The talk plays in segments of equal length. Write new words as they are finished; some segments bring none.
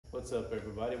What's up,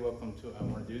 everybody? Welcome to I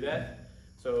Want to Do That.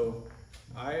 So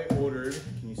I ordered,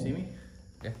 can you see me?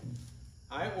 Yeah.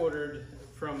 I ordered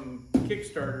from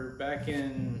Kickstarter back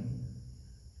in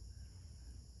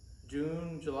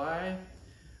June, July,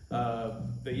 the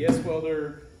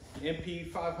YesWelder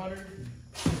MP500.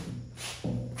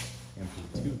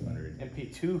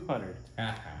 MP200.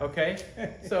 Okay,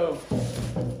 so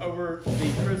over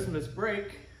the Christmas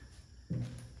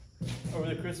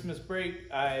break,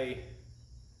 I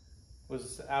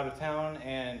was out of town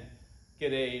and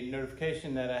get a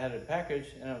notification that I had a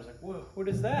package, and I was like, "Whoa, what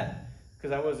is that?"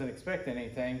 Because I wasn't expecting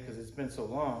anything because it's been so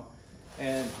long,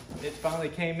 and it finally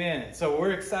came in. So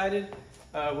we're excited.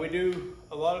 We do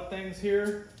a lot of things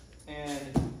here,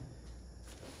 and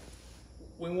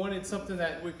we wanted something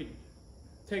that we could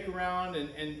take around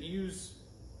and use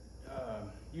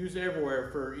everywhere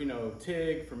for, you know,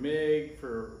 Tig, for Mig,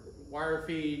 for wire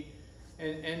feed,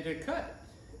 and to cut.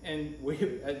 And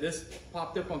this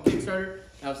popped up on Kickstarter,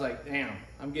 and I was like, damn,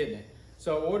 I'm getting it.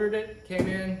 So I ordered it, came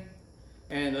in,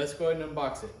 and let's go ahead and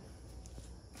unbox it.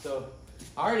 So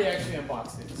I already actually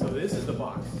unboxed it. So this is the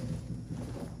box,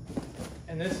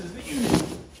 and this is the unit.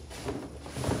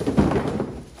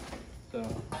 So,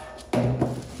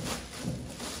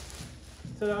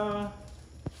 ta-da!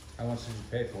 How much did you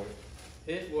pay for it?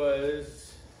 It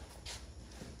was,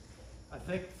 I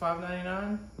think,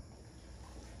 $5.99.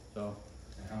 So.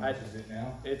 And how much is it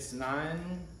now? It's $8.99,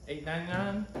 I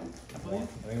believe.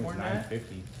 I think it was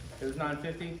 $9.50. It was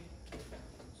 $9.50.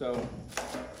 So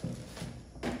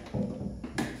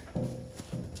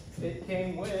it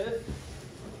came with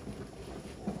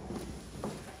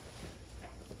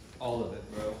All of it,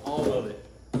 bro. all of it.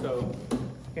 So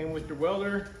came with your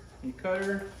welder, your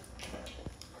cutter,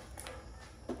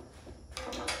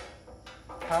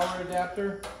 power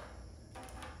adapter,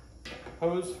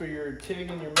 hose for your Tig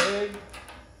and your Mig,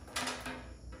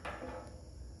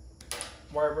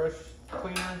 wire brush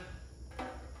cleaner,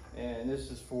 and this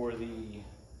is for the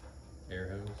Air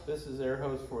hose. This is air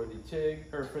hose for the Tig,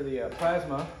 or for the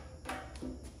plasma.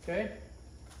 Okay.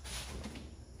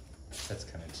 That's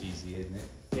kind of cheesy, isn't it?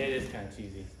 Yeah, it is kind of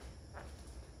cheesy.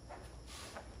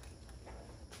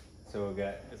 So we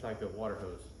got, it's like a water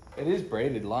hose. It is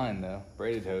braided line though,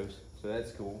 braided hose, so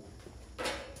that's cool.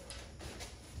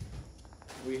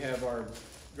 We have our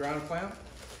ground clamp.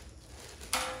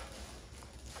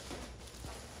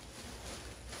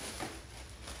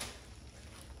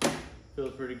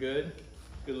 Feels pretty good.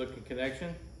 Good looking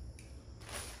connection.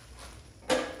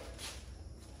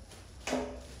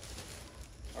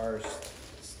 Our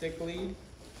stick lead.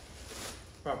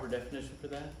 Proper definition for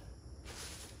that.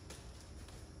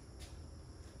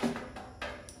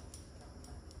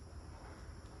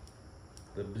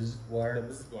 The bzz wire.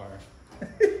 The bzz wire.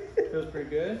 Feels pretty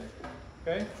good.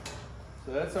 Okay.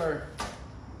 So that's our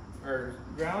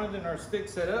ground and our stick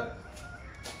set up.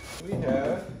 We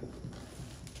have,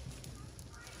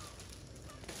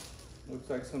 looks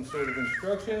like some sort of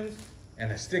instructions.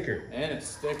 And a sticker. And a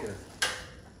sticker.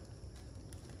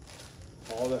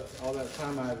 All that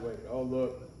time I had waited. Oh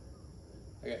look,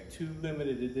 I got 2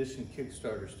 limited edition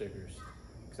Kickstarter stickers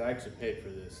because I actually paid for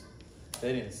this.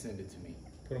 They didn't send it to me.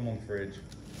 Put them on the fridge.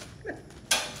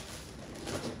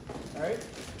 All right,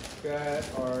 got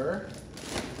our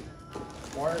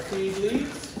wire feed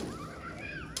leads.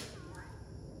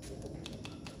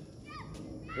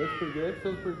 Looks pretty good.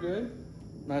 Feels pretty good.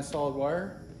 Nice solid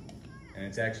wire. And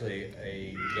it's actually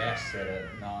a gas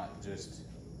setup, not just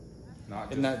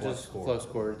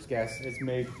Fluxcore. It's gas. It's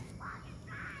Mig.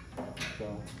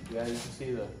 So yeah, you can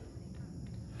see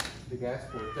the gas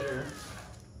port there.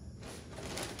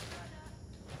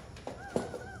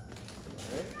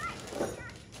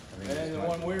 Alright. And the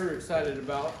one we're excited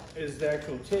about is the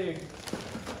actual Tig,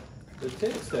 the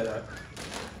Tig setup.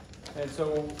 And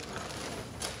so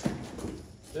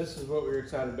this is what we're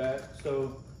excited about.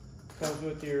 So it comes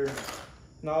with your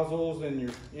nozzles and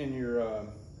your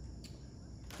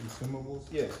consumables?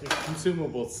 Yes, your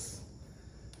consumables.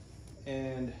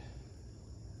 And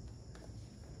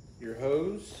your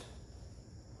hose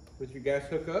with your gas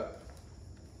hookup.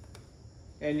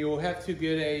 And you'll have to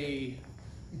get a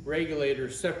regulator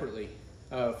separately.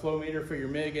 Flow meter for your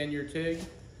Mig and your Tig.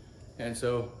 And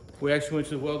so we actually went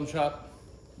to the welding shop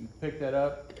and picked that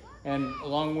up. And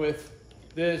along with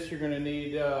this, you're gonna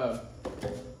need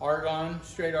argon,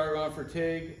 straight argon for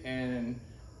Tig, and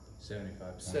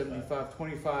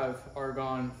 75-25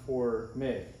 argon for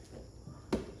Mig.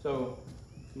 So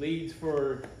leads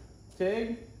for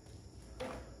Tig,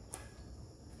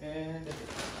 and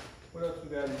what else we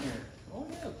got in here? Oh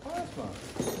yeah, plasma.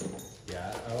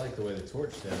 Yeah, I like the way the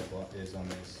torch setup is on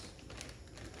this.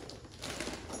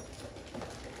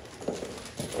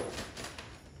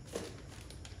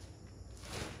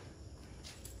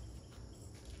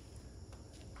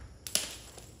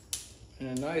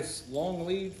 and a nice long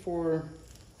lead for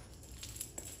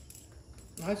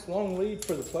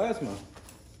the plasma.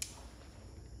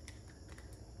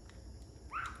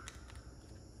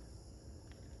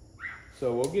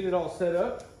 So we'll get it all set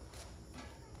up.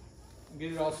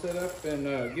 Get it all set up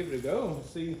and give it a go.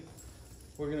 Let's see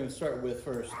what we're gonna start with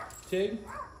first. Tig?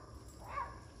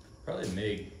 Probably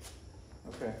Mig.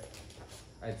 Okay.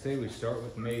 I'd say we start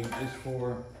with Mig just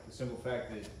for the simple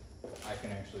fact that I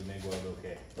can actually MIG weld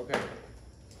okay. Okay.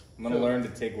 I'm gonna learn to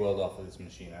TIG weld off of this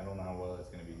machine. I don't know how well that's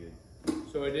gonna be good.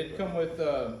 So it did come with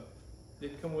a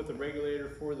regulator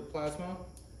for the plasma.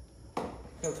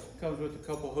 Comes with a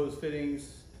couple hose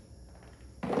fittings,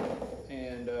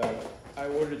 and I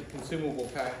ordered the consumable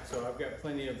pack, so I've got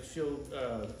plenty of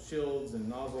shields and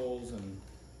nozzles and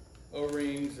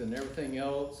O-rings and everything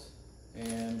else,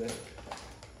 and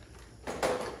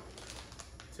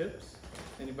tips.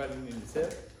 Anybody need a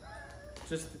tip?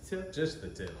 Just the tip? Just the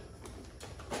tip.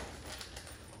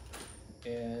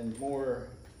 And more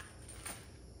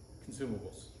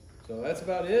consumables. So that's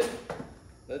about it.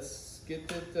 Let's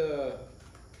get it,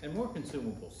 and more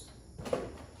consumables.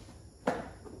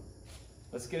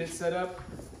 Let's get it set up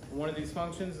for one of these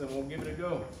functions and we'll give it a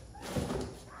go.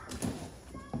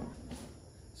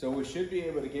 So we should be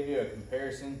able to give you a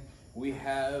comparison. We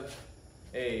have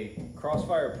a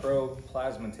Crossfire Pro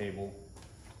plasma table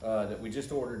that we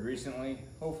just ordered recently.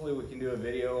 Hopefully we can do a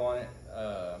video on it,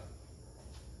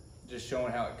 just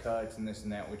showing how it cuts and this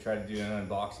and that. We tried to do an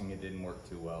unboxing, it didn't work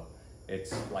too well.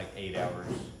 It's like 8 hours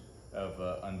of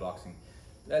unboxing.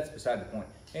 That's beside the point.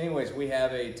 Anyways, we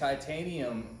have a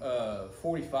titanium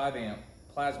 45 amp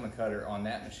plasma cutter on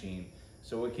that machine.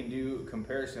 So we can do a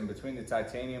comparison between the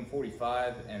titanium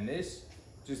 45 and this,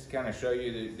 just to kind of show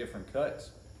you the different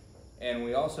cuts. And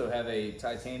we also have a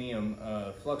titanium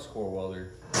Fluxcore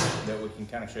welder that we can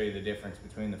kind of show you the difference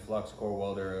between the Fluxcore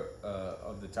welder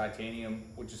of the titanium,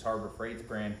 which is Harbor Freight's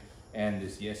brand, and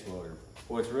this YesWelder.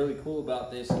 What's really cool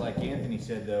about this, like Anthony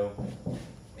said though,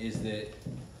 is that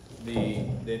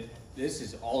this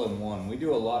is all in one. We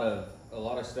do a lot of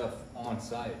stuff on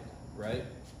site, right?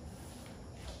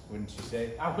 Wouldn't you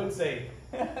say? I would say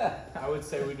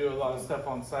we do a lot of stuff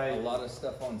on site. A lot of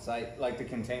stuff on site, like the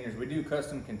containers. We do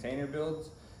custom container builds.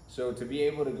 So to be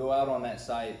able to go out on that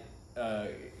site,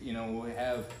 you know, we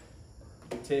have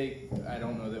TIG, I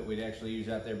don't know that we'd actually use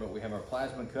out there, but we have our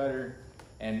plasma cutter.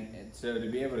 And so to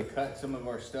be able to cut some of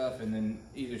our stuff and then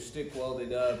either stick weld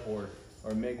it up or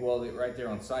MIG weld it right there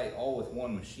on site, all with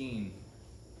one machine,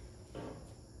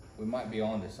 we might be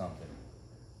onto something.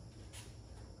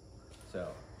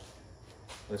 So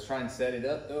let's try and set it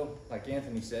up though, like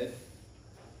Anthony said.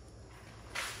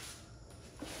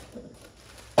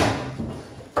 What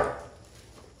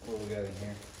we got in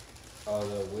here? Oh,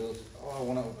 the wheels. Oh, I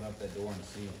want to open up that door and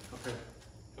see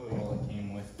all it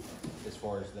came with as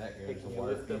far as that goes. The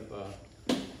wire feed.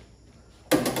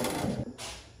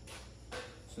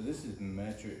 So this is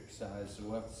metric size, so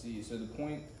we'll have to see. So the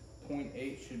point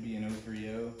 0.8 should be an 030.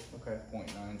 Okay.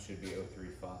 0.9 should be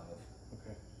 035.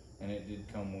 Okay. And it did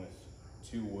come with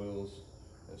 2 wheels,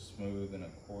 a smooth and a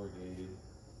corrugated.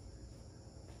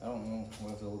 I don't know, we'll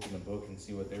have to look in the book and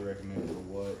see what they recommend for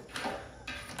what.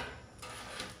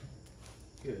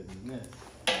 Goodness.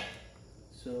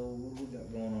 So what we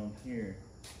got going on here?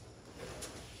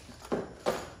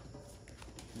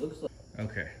 Looks like.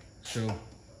 Okay, so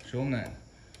show them that.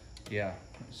 Yeah,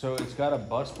 so it's got a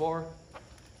bus bar.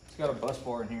 It's got a bus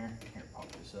bar in here. Here,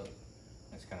 pop this up.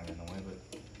 That's kind of in the way, but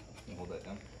you can hold that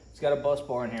down. It's got a bus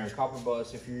bar in here, a copper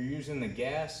bus. If you're using the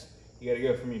gas, you got to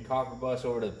go from your copper bus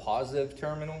over to the positive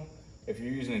terminal. If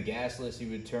you're using a gasless, you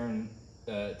would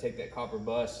take that copper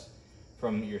bus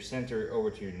from your center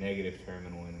over to your negative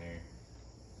terminal in there.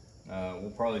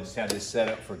 We'll probably just have this set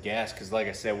up for gas because, like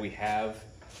I said, we have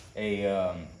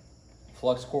a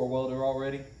Fluxcore welder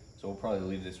already, so we'll probably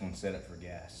leave this one set up for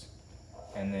gas.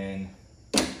 And then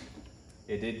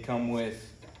it did come with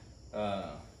 2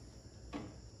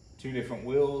 different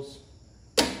wheels,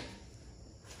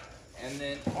 and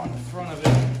then on the front of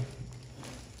it,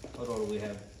 what all do we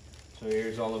have? So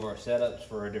here's all of our setups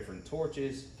for our different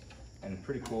torches, and a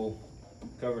pretty cool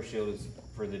cover shield is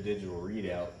for the digital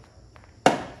readout.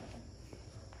 I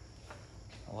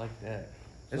like that.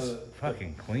 It's So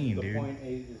fucking clean, the dude. The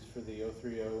 0.8 is for the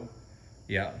 030.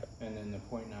 Yeah. And then the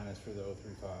 0.9 is for the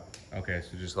 035. Okay,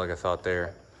 so just like I thought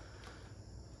there.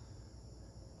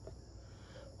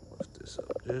 Lift this up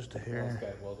just a hair. It's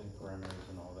got welding parameters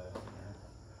and all that in there.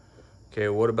 Okay,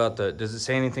 what about does it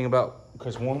say anything about,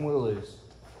 because one wheel is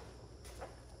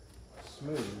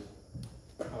smooth,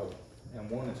 Oh, and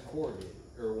one is corrugated,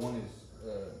 or one is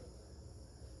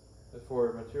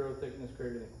For material thickness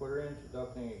greater than 1/4 inch,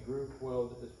 adopting a groove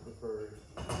weld is preferred.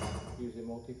 Use a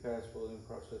multi-pass welding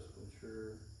process to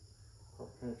ensure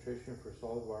proper penetration. For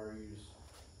solid wire, use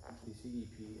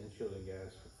DCEP and shielding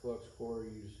gas. For flux core,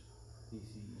 use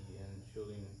DCE and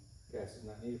shielding gas is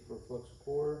not needed for flux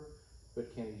core,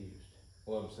 but can be used.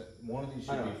 Well, I'm saying, one of these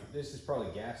should be, this is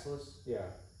probably gasless.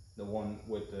 Yeah. The one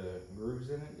with the grooves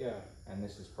in it. Yeah. And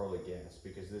this is probably gas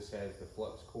because this has the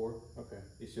flux core. Okay.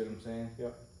 You see what I'm saying?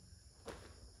 Yep.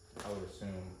 I would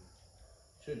assume.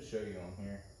 Should show you on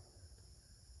here.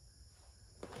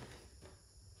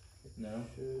 No? It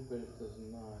should, but it does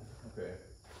not. Okay.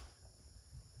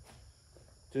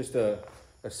 Just a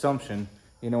assumption.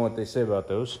 You know what they say about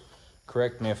those.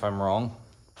 Correct me if I'm wrong.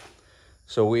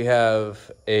 So we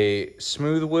have a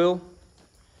smooth wheel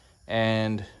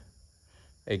and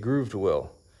a grooved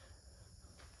wheel.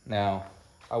 Now,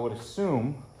 I would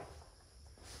assume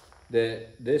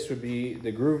that this would be,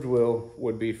 the grooved wheel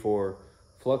would be for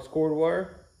flux cord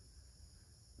wire,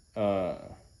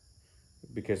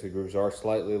 because the grooves are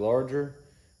slightly larger,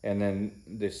 and then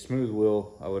this smooth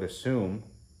wheel, I would assume,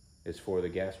 is for the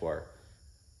gas wire.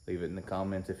 Leave it in the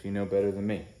comments if you know better than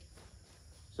me.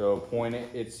 So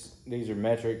these are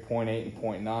metric, 0.8 and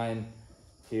 0.9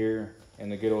 here,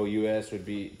 and the good old US would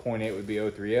be, 0.8 would be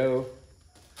 030,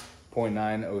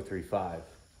 0.9, 035.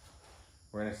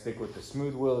 We're gonna stick with the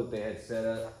smooth wheel that they had set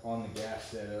up on the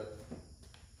gas setup.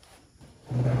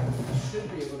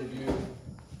 Should be able to do,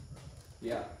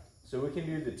 yeah. So we can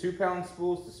do the 2-pound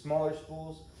spools, the smaller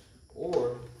spools,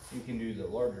 or you can do the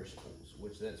larger spools,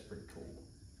 which that's pretty cool.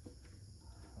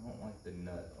 I don't like the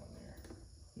nut on there.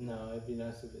 No, it'd be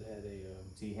nice if it had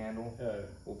a T-handle.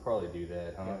 We'll probably do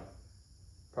that, huh? Yeah.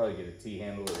 Probably get a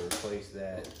T-handle to replace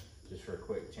that, just for a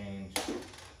quick change.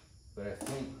 But I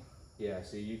think, yeah.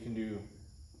 See, you can do.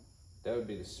 That would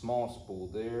be the small spool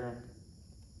there.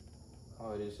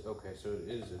 Oh, it is, okay, so it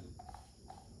is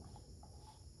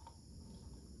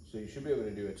so you should be able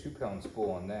to do a 2-pound spool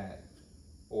on that.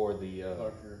 Or the,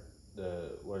 larger.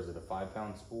 What is it, a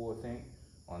 5-pound spool, I think,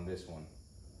 on this one.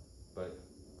 But,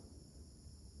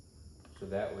 so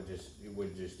that would just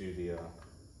do the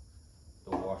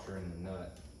washer and the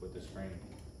nut with the spring.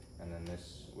 And then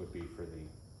this would be for the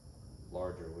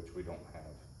larger, which we don't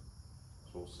have.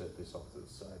 So we'll set this off to the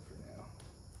side for now.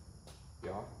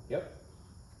 Yeah? Yep.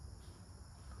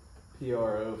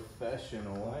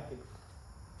 Professional. I like it.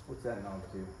 What's that knob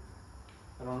to?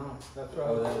 I don't know. That's right.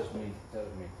 Oh, that was me. That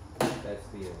was me. That's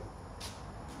the,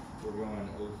 we're going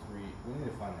 03. We need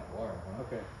to find that wire, huh?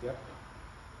 Okay. Yep.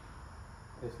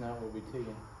 If not, we'll be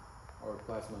tigging. Or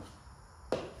plasma.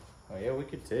 Oh yeah, we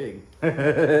could TIG.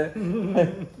 That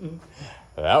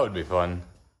would be fun.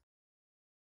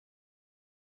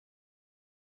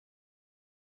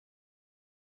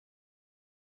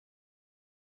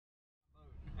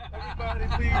 Everybody,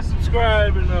 please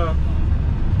subscribe and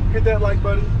hit that like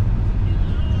button.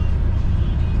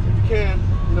 If you can,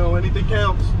 you know, anything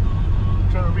counts. I'm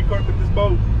trying to recarpet this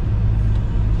boat.